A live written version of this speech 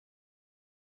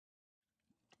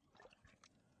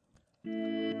Having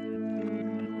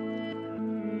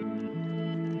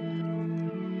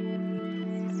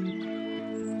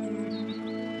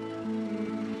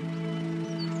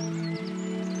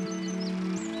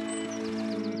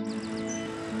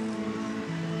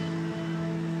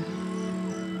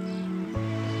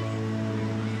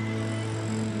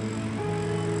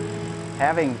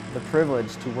the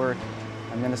privilege to work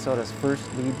on Minnesota's first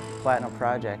LEED Platinum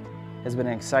project has been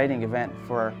an exciting event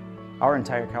for our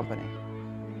entire company.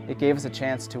 It gave us a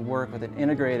chance to work with an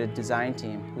integrated design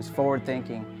team whose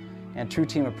forward-thinking and true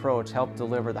team approach helped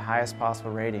deliver the highest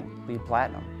possible rating, LEED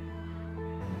Platinum.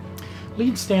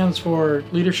 LEED stands for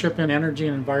Leadership in Energy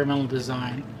and Environmental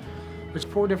Design. There's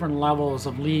 4 different levels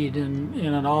of LEED, and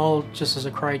it all just as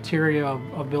a criteria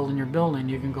of building your building.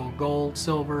 You can go gold,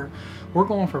 silver. We're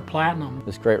going for platinum.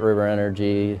 This Great River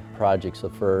Energy project's the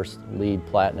first LEED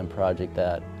Platinum project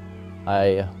that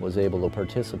I was able to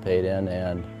participate in,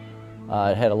 and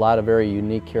it had a lot of very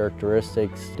unique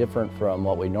characteristics, different from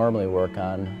what we normally work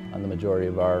on the majority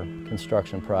of our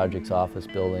construction projects, office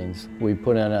buildings. We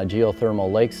put in a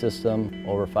geothermal lake system,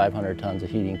 over 500 tons of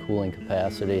heating and cooling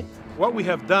capacity. What we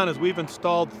have done is we've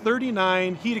installed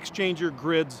 39 heat exchanger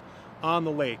grids on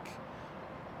the lake.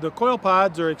 The coil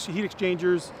pods or heat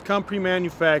exchangers come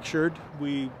pre-manufactured.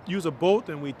 We use a boat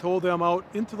and we tow them out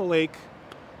into the lake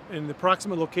in the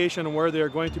proximate location where they are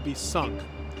going to be sunk.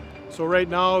 So right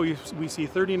now we see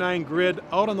 39 grid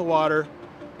out on the water,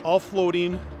 all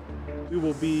floating. We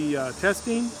will be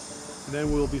testing, and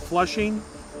then we'll be flushing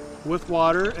with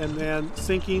water and then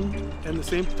sinking at the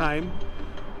same time.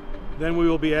 Then we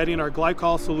will be adding our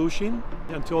glycol solution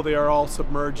until they are all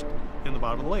submerged in the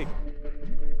bottom of the lake.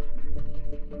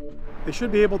 They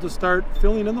should be able to start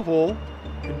filling in the hole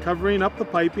and covering up the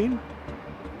piping,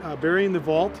 burying the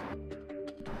vault,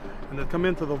 and then come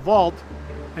into the vault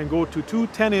and go to 2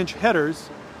 10-inch headers,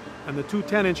 and the 2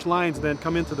 10-inch lines then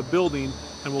come into the building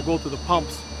and will go to the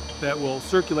pumps that will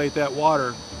circulate that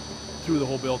water through the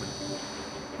whole building.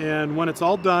 And when it's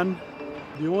all done,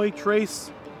 the only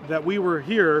trace that we were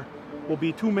here will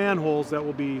be 2 manholes that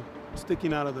will be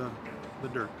sticking out of the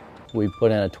dirt. We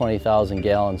put in a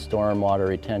 20,000-gallon stormwater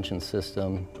retention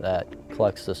system that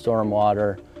collects the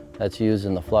stormwater that's used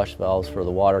in the flush valves for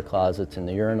the water closets and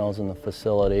the urinals in the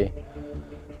facility.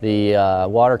 The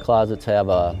water closets have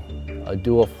a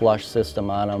dual flush system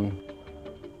on them.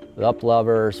 The up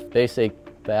levers, basic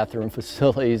bathroom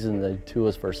facilities, and the 2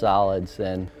 is for solids.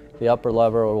 And the upper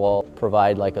lever will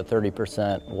provide like a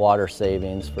 30% water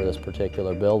savings for this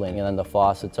particular building. And then the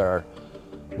faucets are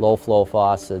low flow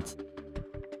faucets.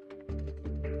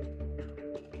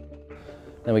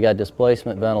 Then we got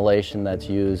displacement ventilation that's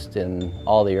used in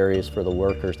all the areas for the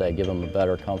workers that give them a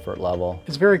better comfort level.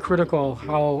 It's very critical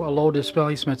how a low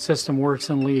displacement system works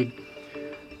in LEED.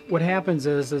 What happens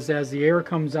is as the air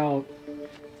comes out,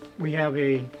 we have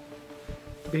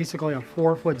basically a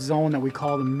 4-foot zone that we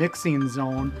call the mixing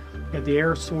zone, that the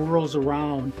air swirls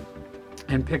around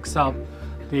and picks up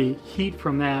the heat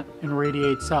from that and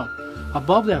radiates up.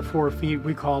 Above that 4 feet,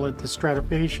 we call it the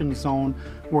stratification zone,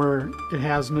 where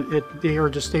the air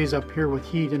just stays up here with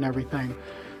heat and everything.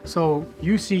 So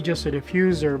you see just a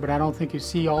diffuser, but I don't think you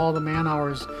see all the man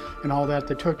hours and all that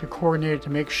took to coordinate it to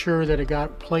make sure that it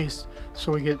got placed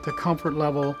so we get the comfort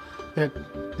level that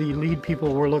the LEED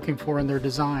people were looking for in their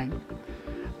design.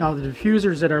 Now the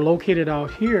diffusers that are located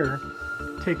out here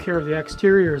take care of the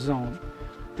exterior zone.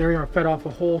 They are fed off a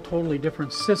whole totally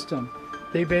different system.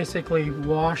 They basically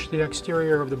wash the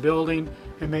exterior of the building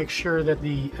and make sure that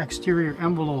the exterior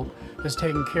envelope is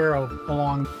taken care of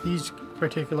along these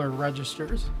particular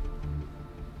registers.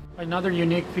 Another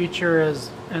unique feature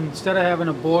is, instead of having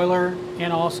a boiler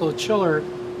and also a chiller,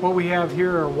 what we have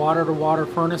here are water-to-water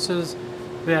furnaces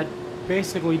that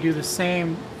basically do the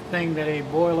same thing that a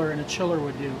boiler and a chiller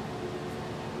would do.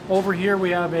 Over here we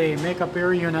have a makeup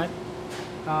air unit.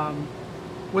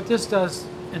 What this does,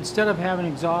 instead of having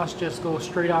exhaust just go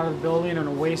straight out of the building and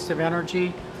a waste of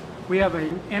energy, we have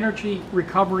an energy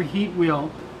recovery heat wheel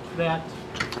that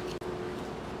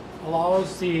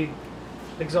allows the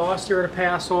exhaust air to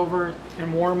pass over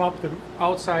and warm up the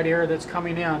outside air that's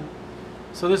coming in.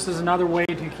 So this is another way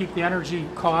to keep the energy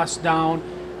costs down,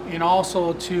 and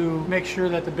also to make sure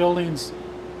that the building's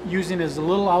using as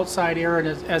little outside air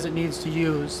as it needs to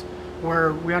use,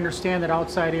 where we understand that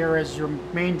outside air is your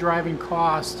main driving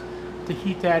cost to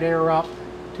heat that air up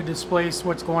to displace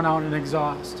what's going out in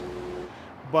exhaust.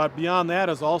 But beyond that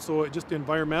is also just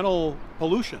environmental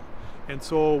pollution. And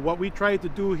so what we tried to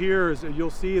do here is,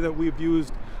 you'll see that we've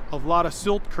used a lot of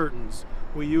silt curtains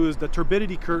We used a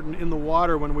turbidity curtain in the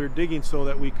water when we were digging so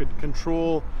that we could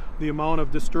control the amount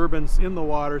of disturbance in the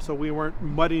water so we weren't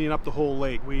muddying up the whole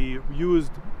lake. We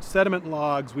used sediment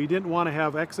logs. We didn't want to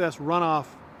have excess runoff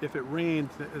if it rained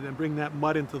and bring that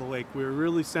mud into the lake. We were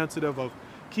really sensitive of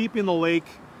keeping the lake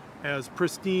as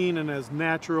pristine and as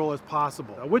natural as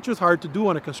possible, which is hard to do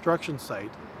on a construction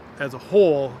site. As a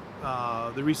whole,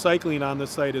 the recycling on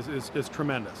this site is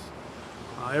tremendous.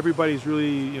 Everybody's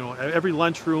really, every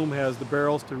lunchroom has the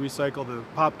barrels to recycle the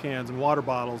pop cans and water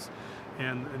bottles,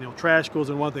 and trash goes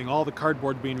in one thing, all the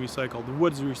cardboard being recycled, the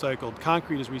wood is recycled,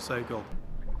 concrete is recycled.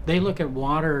 They look at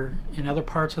water in other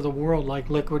parts of the world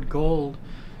like liquid gold,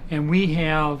 and we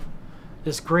have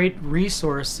this great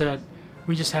resource that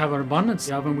we just have an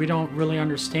abundance of, and we don't really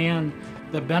understand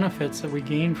the benefits that we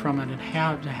gain from it, and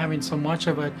having so much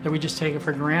of it that we just take it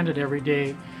for granted every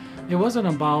day. It wasn't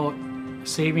about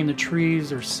saving the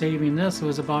trees or saving this, it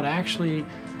was about actually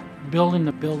building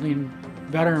the building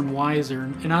better and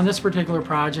wiser. And on this particular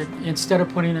project, instead of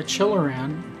putting a chiller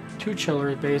in, 2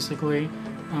 chillers basically,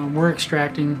 we're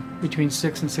extracting between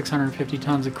 600 and 650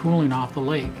 tons of cooling off the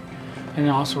lake. And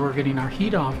also we're getting our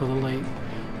heat off of the lake.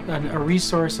 A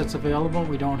resource that's available,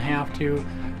 we don't have to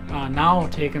now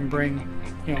take and bring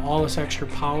all this extra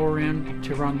power in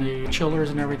to run the chillers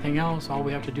and everything else. All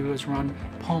we have to do is run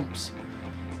pumps.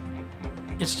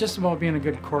 It's just about being a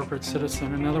good corporate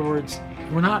citizen. In other words,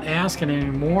 we're not asking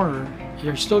anymore.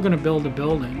 You're still going to build a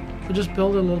building, but just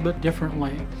build it a little bit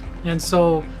differently. And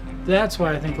so that's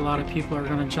why I think a lot of people are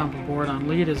going to jump aboard on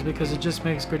LEED, is because it just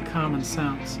makes good common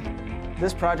sense.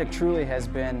 This project truly has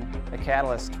been a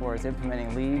catalyst towards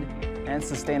implementing LEED and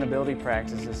sustainability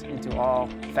practices into all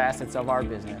facets of our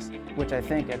business, which I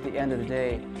think at the end of the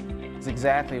day is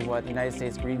exactly what the United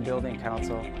States Green Building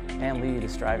Council and LEED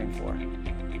is striving for.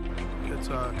 It's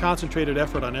a concentrated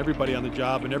effort on everybody on the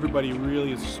job, and everybody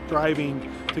really is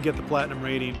striving to get the platinum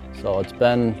rating. So it's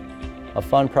been a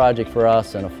fun project for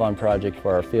us and a fun project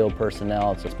for our field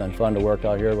personnel. It's been fun to work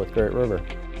out here with Great River.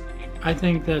 I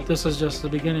think that this is just the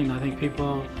beginning. I think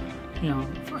people,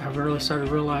 have really started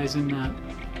realizing that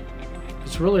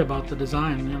it's really about the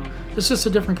design. It's just a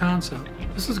different concept.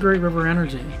 This is Great River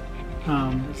Energy.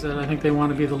 That I think they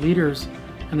want to be the leaders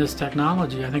in this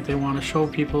technology. I think they want to show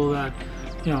people that,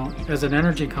 as an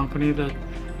energy company, that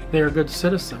they're a good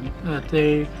citizen, that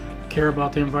they care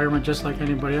about the environment just like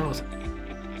anybody else.